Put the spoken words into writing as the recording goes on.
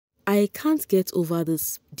I can't get over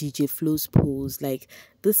this DJ Flo's pose. Like,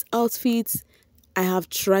 this outfit, I have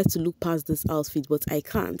tried to look past this outfit, but I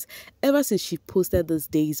can't. Ever since she posted this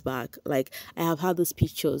days back, like, I have had these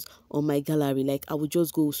pictures on my gallery. Like, I would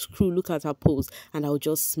just go screw, look at her pose, and I would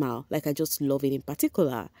just smile. Like, I just love it in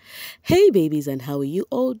particular. Hey, babies, and how are you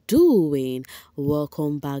all doing?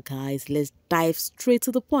 Welcome back, guys. Let's dive straight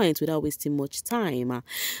to the point without wasting much time.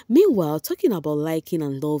 Meanwhile, talking about liking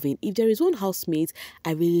and loving, if there is one housemate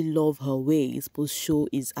I really love her ways, post show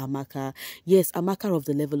is Amaka. Yes, Amaka of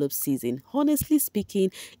the Level Up season. Honestly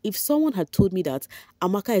speaking, if someone had told me that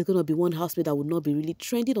Amaka is going to be one housemate that would not be really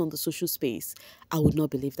trending on the social space, I would not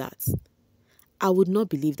believe that. I would not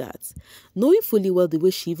believe that. Knowing fully well the way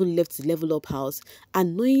she even left the Level Up house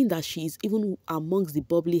and knowing that she is even amongst the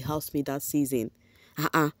bubbly housemates that season.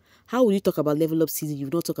 How will you talk about Level Up season? You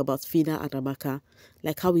not talk about Fina and Amaka.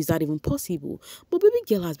 Like, how is that even possible? But baby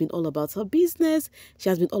girl has been all about her business. She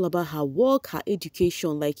has been all about her work, her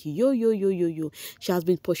education. Like, yo. She has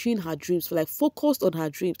been pursuing her dreams, like focused on her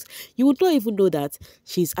dreams. You would not even know that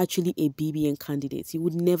she's actually a BBN candidate. You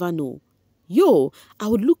would never know. Yo, I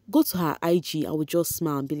would go to her IG, I would just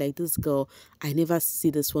smile and be like, this girl, I never see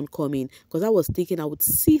this one coming. Because I was thinking I would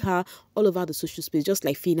see her all over the social space, just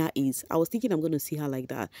like Fina is. I was thinking I'm going to see her like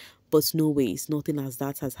that. But no ways, nothing as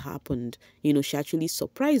that has happened. You know, she actually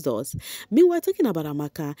surprised us. Meanwhile, talking about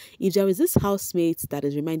Amaka, if there is this housemate that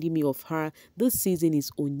is reminding me of her, this season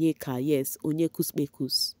is Onyeka. Yes, Onyekus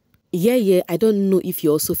Mekus. Yeah, I don't know if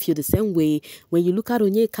you also feel the same way. When you look at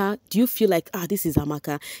Onyeka, do you feel like, this is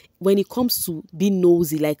Amaka? When it comes to being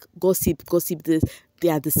nosy, like gossip, this, they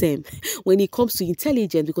are the same. When it comes to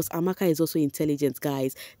intelligence, because Amaka is also intelligent,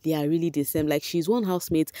 guys, they are really the same. Like, she's one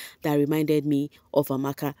housemate that reminded me of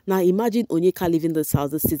Amaka. Now, imagine Onyeka leaving this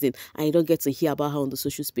house this season and you don't get to hear about her on the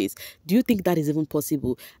social space. Do you think that is even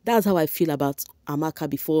possible? That's how I feel about Amaka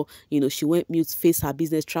before, she went mute, face her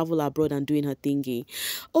business, travel abroad and doing her thingy.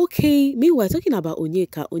 Okay, meanwhile, talking about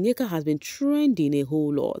Onyeka has been trending a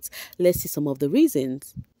whole lot. Let's see some of the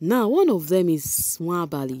reasons. Now, one of them is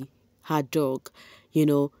Swabali, her dog.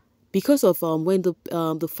 Because of when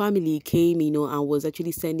the family came, and was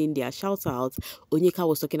actually sending their shout outs, Onyeka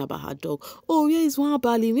was talking about her dog. Oh, where is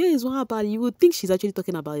Swabali? Where is Swabali? You would think she's actually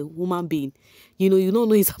talking about a human being. You don't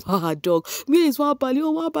know it's about her dog. Where is Swabali?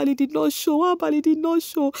 Oh, Swabali did not show. Swabali did not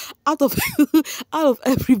show. Out of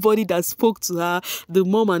everybody that spoke to her, the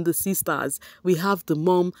mom and the sisters, we have the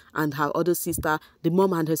mom and her other sister, the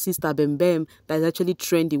mom and her sister Bem that is actually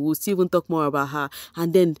trendy. We'll still even talk more about her.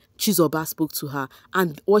 And then Chizoba spoke to her,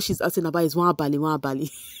 and what she's asking about is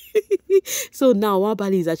Nwabali. So now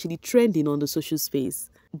Nwabali is actually trending on the social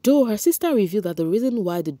space. Though her sister revealed that the reason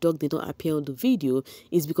why the dog did not appear on the video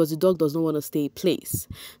is because the dog does not want to stay in place.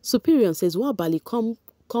 Superior says, Nwabali, come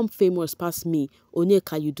famous past me.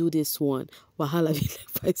 Onyeka, you do this one. Wahala be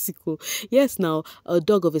like bicycle. Yes, now, a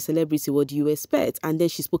dog of a celebrity, what do you expect? And then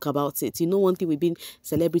she spoke about it. One thing with being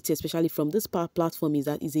celebrity, especially from this platform, is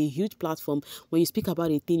that it's a huge platform. When you speak about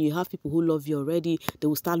a thing, you have people who love you already. They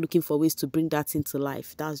will start looking for ways to bring that into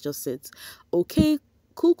life. That's just it. Okay,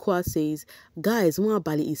 Kukwa says, guys,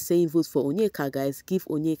 Nwabali is saying vote for Onyeka, guys. Give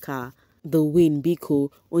Onyeka the win,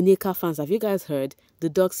 Biko. Onyeka fans, have you guys heard? The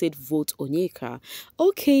dog said vote Onyeka.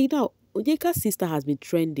 Okay, now Onyeka's sister has been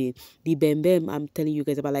trending. The Bem I'm telling you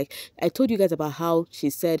guys about. Like, I told you guys about how she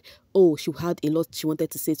said, oh, she had a lot she wanted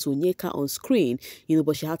to say to Onyeka on screen,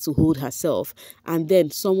 but she had to hold herself. And then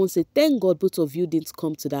someone said, thank God both of you didn't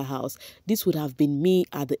come to that house. This would have been me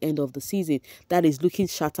at the end of the season. That is looking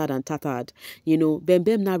shattered and tattered.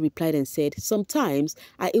 Bem now replied and said, sometimes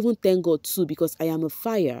I even thank God too, because I am a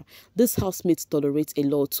fire. This housemate tolerates a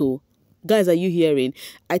lot too. Guys, are you hearing?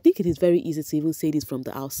 I think it is very easy to even say this from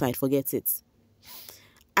the outside. Forget it.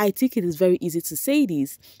 I think it is very easy to say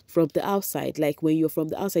this from the outside. Like, when you're from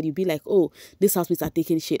the outside, you'll be like, oh, these housemates are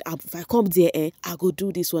taking shit. If I come there, I go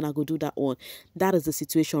do this one, I go do that one. That is the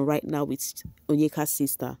situation right now with Onyeka's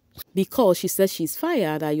sister. Because she says she's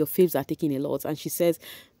fired, that your faves are taking a lot. And she says,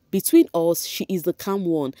 between us, she is the calm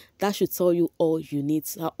one. That should tell you all you need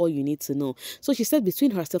to know. So she said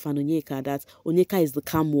between herself and Onyeka that Onyeka is the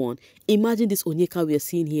calm one. Imagine this Onyeka we are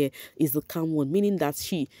seeing here is the calm one, meaning that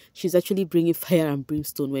she's actually bringing fire and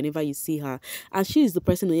brimstone whenever you see her. And she is the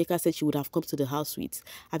person Onyeka said she would have come to the house with.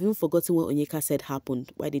 I've even forgotten what Onyeka said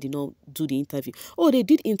happened, why they did not do the interview. Oh, they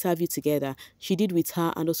did interview together. She did with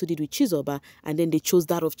her and also did with Chizoba, and then they chose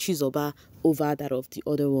that of Chizoba over that of the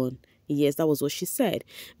other one. Yes, that was what she said.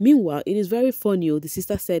 Meanwhile, it is very funny. The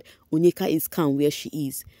sister said Onyeka is calm where she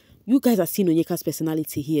is. You guys are seeing Onyeka's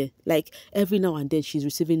personality here. Like, every now and then she's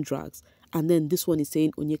receiving drugs. And then this one is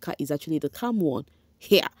saying Onyeka is actually the calm one.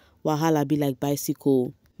 Here, Wahala be like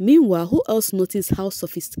bicycle. Meanwhile, who else noticed how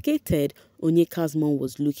sophisticated Onyeka's mom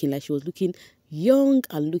was looking? Like she was looking young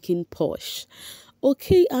and looking posh.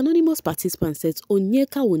 Okay, anonymous participant says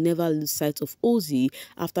Onyeka will never lose sight of Ozzy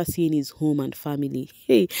after seeing his home and family.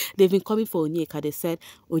 Hey, they've been coming for Onyeka. They said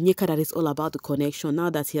Onyeka that is all about the connection. Now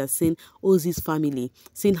that he has seen Ozzy's family,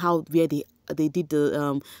 seen how where they did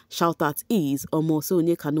the shout out is almost so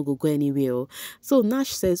Onyeka no go anywhere. Oh. So Nash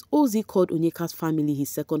says Ozzy called Onyeka's family his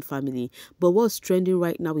second family, but what's trending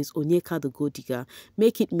right now is Onyeka the gold digger.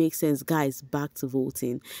 Make it make sense, guys. Back to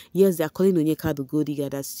voting. Yes, they are calling Onyeka the gold digger.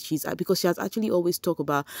 Because she has actually always talked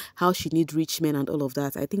about how she needs rich men and all of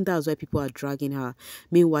that. I think that's why people are dragging her.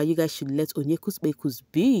 Meanwhile, you guys should let Onyekus Bekus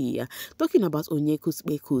be. Talking about Onyekus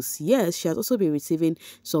Bekus, yes, she has also been receiving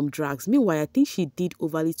some drags. Meanwhile, I think she did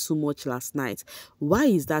overly too much last night. Why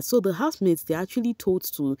is that? So the housemates, they're actually told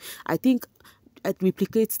to, I think,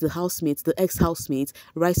 replicate the housemates, the ex-housemates,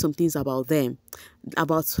 write some things about them,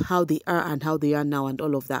 about how they are and how they are now and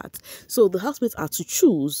all of that. So the housemates are to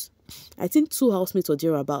choose, I think 2 housemates or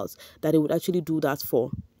thereabouts that they would actually do that for.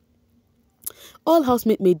 All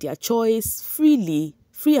housemates made their choice freely,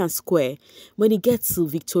 free and square. When it gets to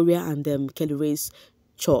Victoria and Kellyrae's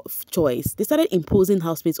choice, they started imposing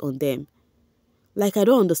housemates on them. Like, I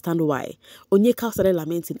don't understand why. Onyeka started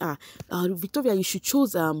lamenting, Victoria, you should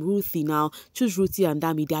choose Ruthie now. Choose Ruthie and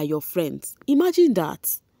Dami, they are your friends. Imagine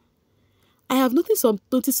that. I have noticed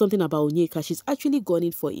something about Onyeka. She's actually gone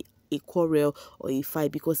in for a quarrel or a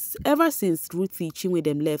fight, because ever since Ruthie, Chinwe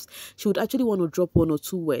them left, she would actually want to drop 1 or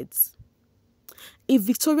 2 words. If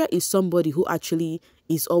Victoria is somebody who actually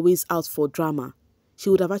is always out for drama, she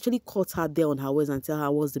would have actually caught her there on her words and tell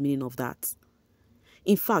her what's the meaning of that.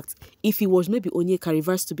 In fact, if it was maybe Onyeka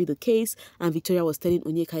reversed to be the case and Victoria was telling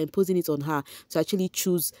Onyeka, imposing it on her to actually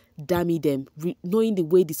choose Dami them, knowing the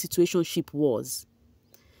way the situationship was,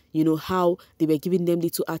 you know, how they were giving them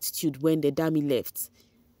little attitude when the Dami left,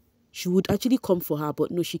 she would actually come for her, but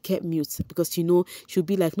no, she kept mute because, you know, she would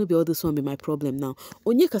be like, no, be all this one be my problem now.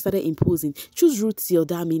 Onyeka started imposing, choose Ruthie or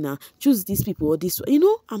Dami now, choose these people or this, you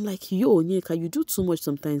know. I'm like, yo, Onyeka, you do too much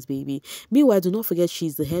sometimes, baby. Meanwhile, do not forget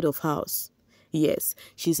she's the head of house. Yes,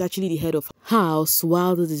 she's actually the head of house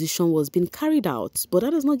while the decision was being carried out. But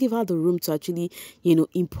that does not give her the room to actually, you know,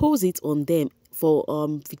 impose it on them for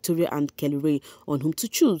Victoria and Kellyrae on whom to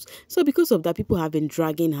choose. So because of that, people have been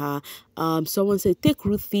dragging her. Someone said, take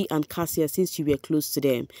Ruthie and Cassia since you were close to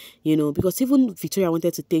them. You know, because even Victoria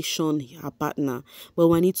wanted to take Sean, her partner. But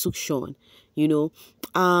when he took Sean, you know.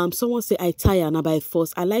 Someone said, I tire now by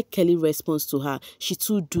force. I like Kelly's response to her. She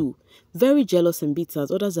too do. Very jealous and bitter.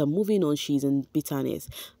 Others are moving on. She's in bitterness.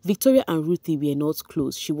 Victoria and Ruthie were not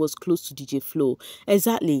close. She was close to DJ Flo.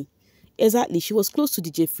 Exactly. She was close to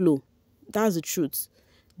DJ Flo. That's the truth.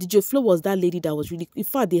 DJ Flo was that lady that was really... In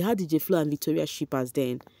fact, they had DJ Flo and Victoria shippers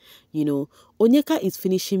then. You know, Onyeka is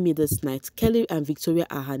finishing me this night. Kelly and Victoria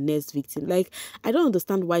are her next victim. Like, I don't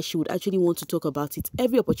understand why she would actually want to talk about it.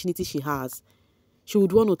 Every opportunity she has, she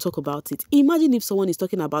would want to talk about it. Imagine if someone is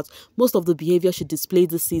talking about most of the behavior she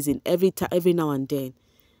displayed this season every now and then.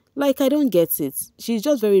 Like, I don't get it. She's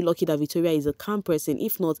just very lucky that Victoria is a calm person.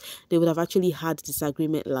 If not, they would have actually had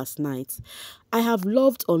disagreement last night. I have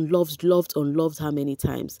loved, unloved her many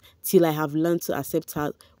times, till I have learned to accept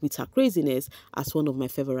her with her craziness as one of my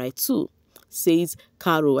favorites too, says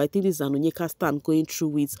Caro. I think this is an Onyeka stand going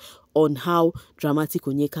through it on how dramatic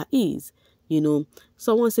Onyeka is. You know,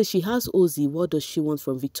 someone says she has Ozzy. What does she want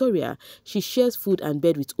from Victoria? She shares food and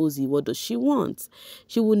bed with Ozzy. What does she want?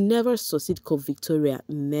 She will never succeed called Victoria.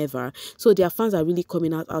 Never. So their fans are really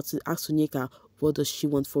coming out to ask Onyeka, what does she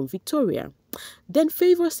want from Victoria? Then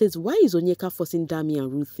Favor says, why is Onyeka forcing Dami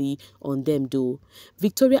and Ruthie on them though?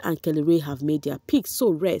 Victoria and Kellyrae have made their picks, so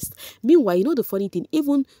rest. Meanwhile, you know the funny thing,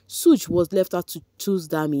 even Suj was left out to choose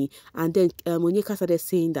Dami, and then Onyeka started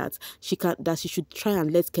saying that she should try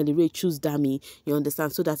and let Kellyrae choose Dami, you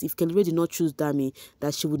understand, so that if Kellyrae did not choose Dami,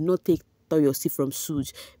 that she would not take Toyosi from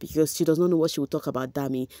Suj, because she does not know what she will talk about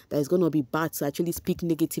Dami. That is going to be bad to actually speak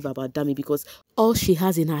negative about Dami, because all she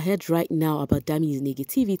has in her head right now about Dami is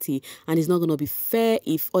negativity, and it's not going to be fair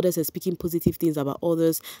if others are speaking positive things about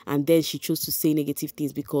others and then she chose to say negative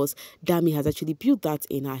things, because Dami has actually built that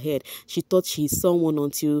in her head. She thought she's someone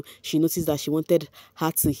until she noticed that she wanted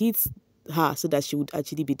her to hit her so that she would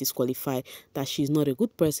actually be disqualified, that she's not a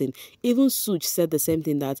good person. Even Suj said the same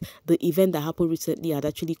thing, that the event that happened recently had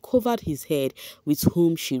actually covered his head with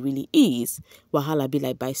whom she really is. Wahala be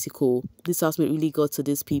like bicycle. This housemate really got to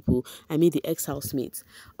these people. I mean the ex-housemates.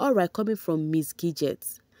 Alright, coming from Miss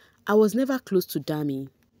Gidget. I was never close to Dami.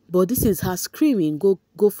 But this is her screaming, go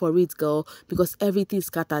for it, girl, because everything is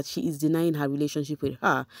scattered. She is denying her relationship with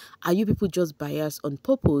her. Are you people just biased on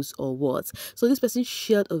purpose or what? So this person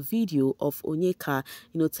shared a video of Onyeka,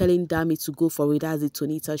 telling Dami to go for it as a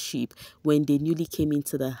Tonita sheep when they newly came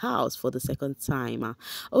into the house for the second time.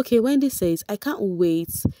 Okay, Wendy says, I can't wait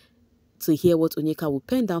to hear what Onyeka will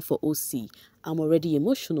pen down for OC. I'm already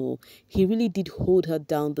emotional. He really did hold her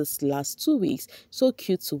down this last 2 weeks. So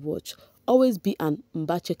cute to watch. Always be an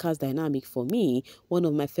Mbacheka's dynamic for me. One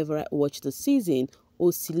of my favorite watch this season.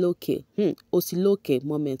 Osiloke. Osiloke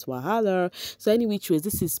moment. Wahala. So any which ways,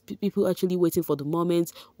 this is people actually waiting for the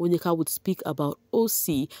moment Onyeka would speak about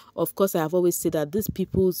OC. Of course, I have always said that these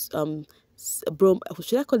people's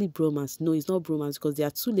should I call it bromance? No, it's not bromance because there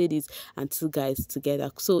are two ladies and two guys together.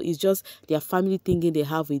 So it's just their family thinking they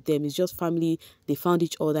have with them. It's just family. They found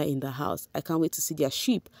each other in the house. I can't wait to see their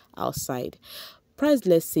sheep outside.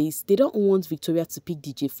 Priceless says they don't want Victoria to pick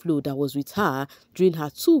DJ Flo that was with her during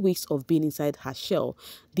her 2 weeks of being inside her shell.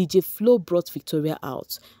 DJ Flo brought Victoria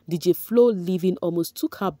out. DJ Flo leaving almost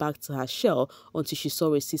took her back to her shell until she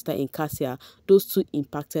saw her sister in Cassia. Those two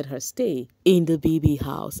impacted her stay in the baby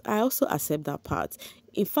house. I also accept that part.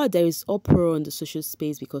 In fact, there is uproar on the social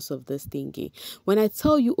space because of this thingy. When I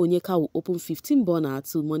tell you Onyeka will open 15 burner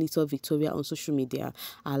to monitor Victoria on social media,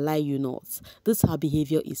 I lie you not. This her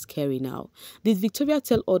behavior is scary now. Did Victoria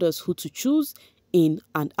tell others who to choose in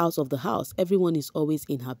and out of the house? Everyone is always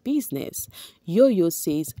in her business. Yo-Yo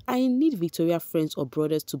says, I need Victoria friends or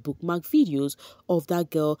brothers to bookmark videos of that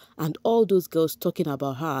girl and all those girls talking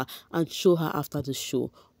about her and show her after the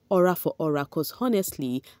show. Aura for aura, because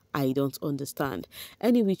honestly, I don't understand.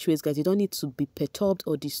 Any which ways, guys, you don't need to be perturbed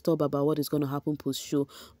or disturbed about what is going to happen post-show.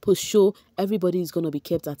 Post-show, everybody is going to be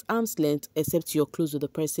kept at arm's length, except you're close with the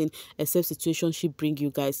person, except situationship bring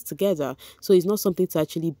you guys together. So it's not something to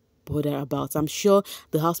actually bother about. I'm sure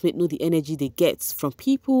the housemate know the energy they get from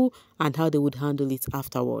people and how they would handle it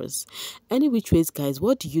afterwards. Any which ways, guys,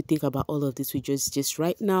 what do you think about all of this we just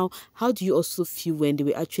right now? How do you also feel when they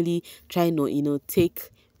were actually trying to, take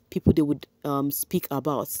people they would speak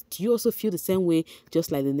about? Do you also feel the same way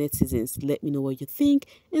just like the netizens? Let me know what you think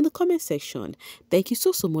in the comment section. Thank you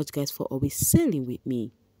so much, guys, for always sailing with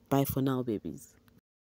me. Bye for now, babies.